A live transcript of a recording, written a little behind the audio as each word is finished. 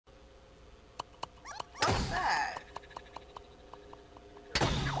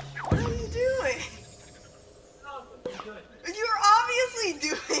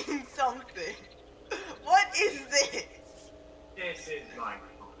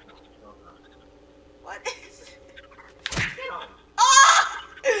What is it? Get on. Ah!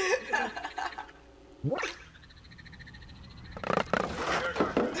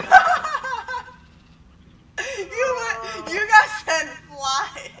 You got sent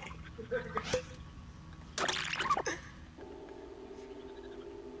flying.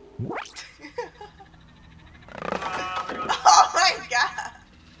 Oh my god.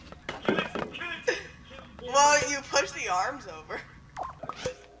 Well, you push the arms over.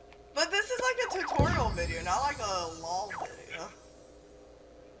 But this is like a tutorial video, not like a lol video.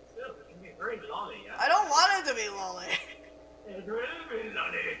 Still, it can be very lolly, yeah? I don't want it to be lolly. It will be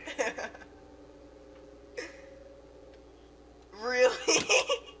lolly. Really?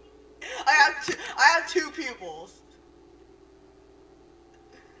 I have two pupils.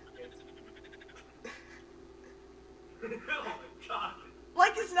 Oh my god.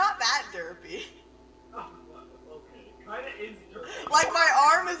 Like, it's not that derpy. Oh, okay. Kinda is dirty. Like, my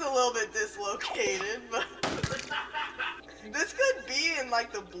arm is a little bit dislocated, but this could be in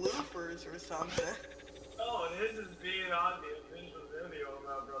like the bloopers or something. Oh, this is being on the official video,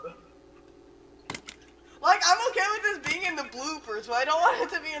 my brother. Like, I'm okay with this being in the bloopers, but I don't want it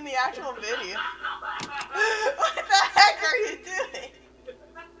to be in the actual video. What the heck are you doing? It's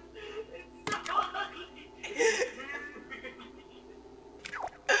so ugly.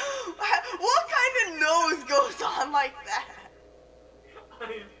 What kind of nose goes on like that? I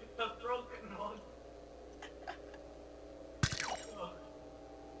have a broken one. Oh.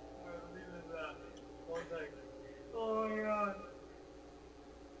 Alright, leave this out. 1 second. Oh my god.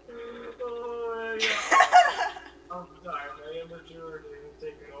 Oh my god. I'm sorry, my immaturity is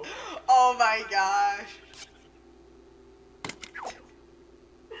taking over. Oh my gosh.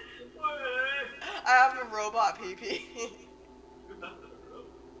 I have a robot pee-pee.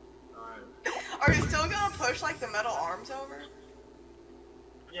 Alright. Are you still gonna push like the metal arms over?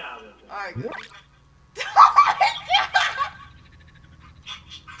 Yeah, that's it. Alright, good. Oh my god!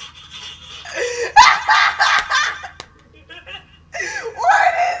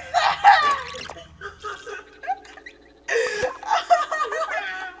 What is that?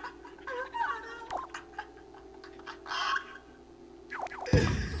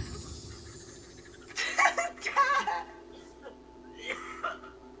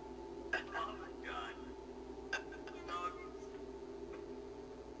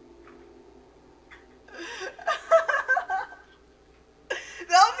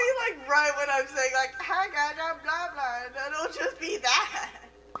 That'll be like right when I'm saying like, hi guys, I'm blah blah, and it'll just be that.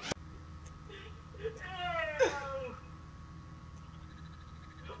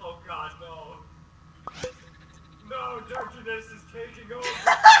 Oh god, no. No, dirtiness is taking over.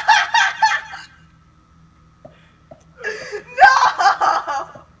 No!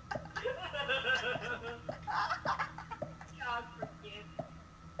 God forgive.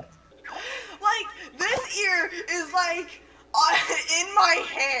 Like, this ear is like in my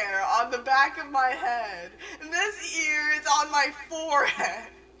hair, on the back of my head. And this ear is on my forehead.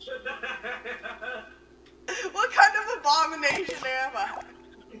 What kind of abomination am I?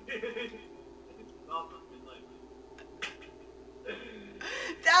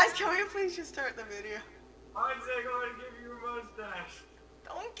 Dad, can we please just start the video? I'm saying I'm gonna give you a mustache.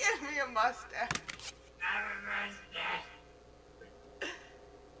 Don't give me a mustache. Have a mustache.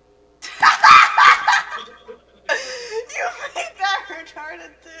 You made that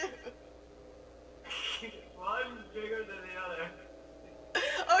retarded too. One's bigger than the other.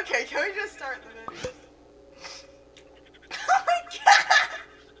 Okay, can we just start the video? Oh my god!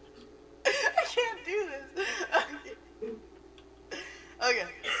 I can't do this. Okay.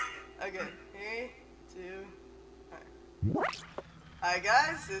 Okay. 3, 2, 1. Hi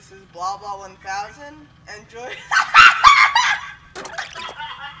guys, this is blah blah 1000. Enjoy.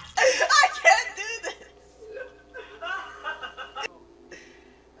 I can't do this.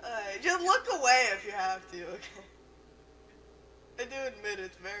 Just look away if you have to, okay? I do admit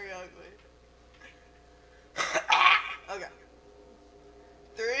it's very ugly. Okay.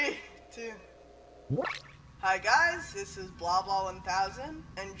 3, 2. Hi guys, this is blah blah 1000.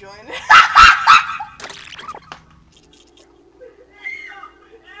 And join it.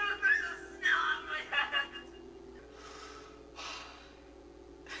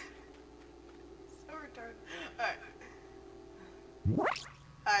 So retarded. Alright.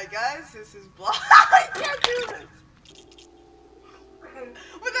 Hi guys, this is blah. I can't do this.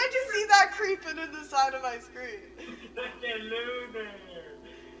 But I just see that creeping in the side of my screen.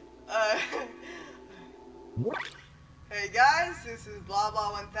 Hey guys, this is blah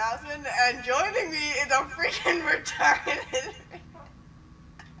blah 1000, and joining me is a freaking retarded.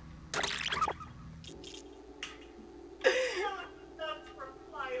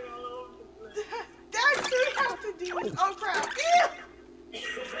 Dad, Oh crap! Do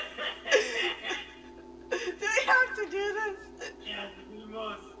we have to do this? Yeah, we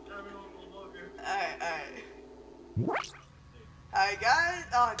must. Everyone will love you. Alright. Alright guys.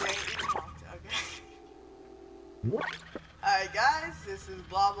 Oh dang, you talked. Okay. Alright guys, this is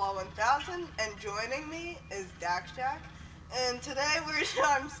Blah Blah 1000 and joining me is Dax Jack. And today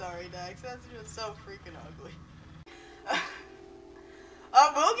I'm sorry Dax, that's just so freaking ugly.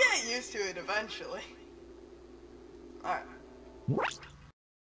 We'll get used to it eventually. Alright.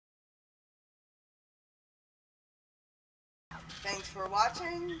 Thanks for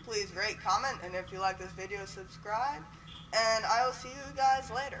watching. Please rate, comment, and if you like this video, subscribe. And I will see you guys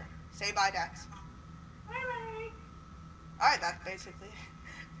later. Say bye, Dax. Bye-bye. Alright, that's basically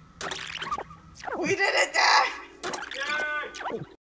it. We did it, Dax! Yay!